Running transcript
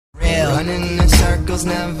running in circles,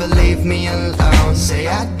 never leave me alone. Say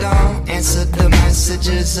I don't answer the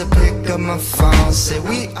messages or pick up my phone. Say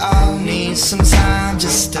we all need some time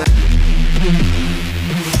just to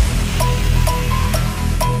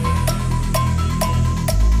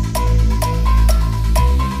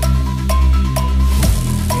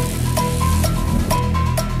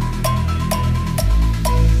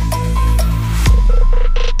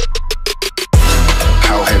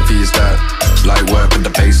light work with the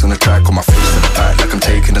bass on the track, on my face to the back like I'm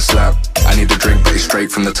taking a slap. I need a drink but it's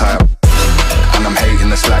straight from the tap, and I'm hating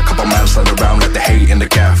the slack.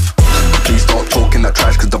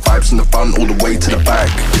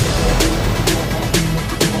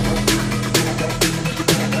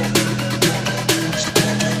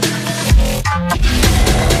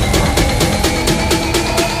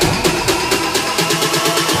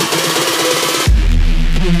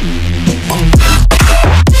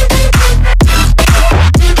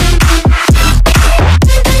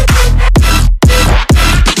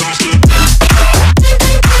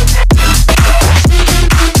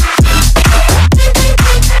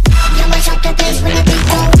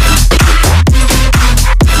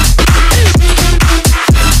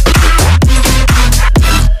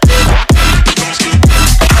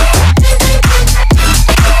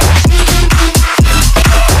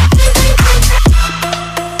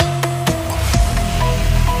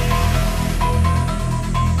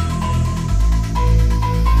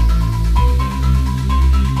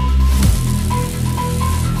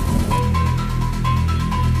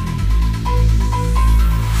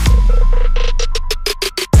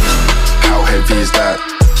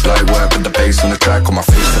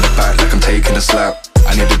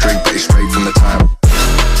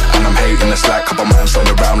 Couple man slide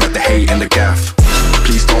around like the hate in the gaff.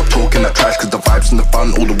 Please stop talking that trash, cause the vibes in the front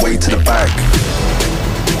all the way to the back.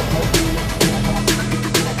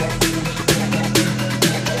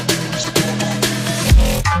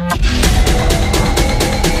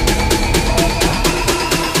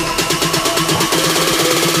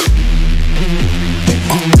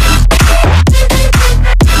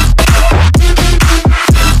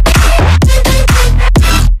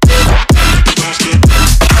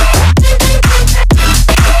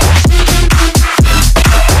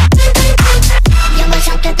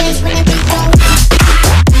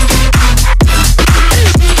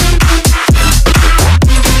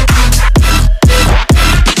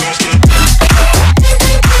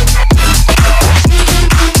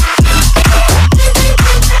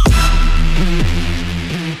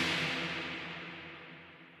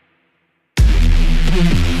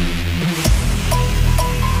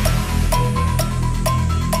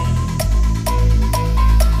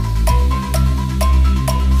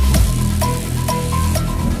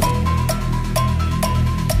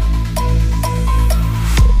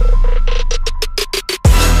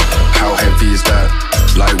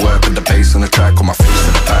 Light work with the bass on the track, on my face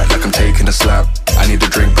to the back like I'm taking a slap. I need a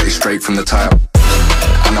drink but it's straight from the tap,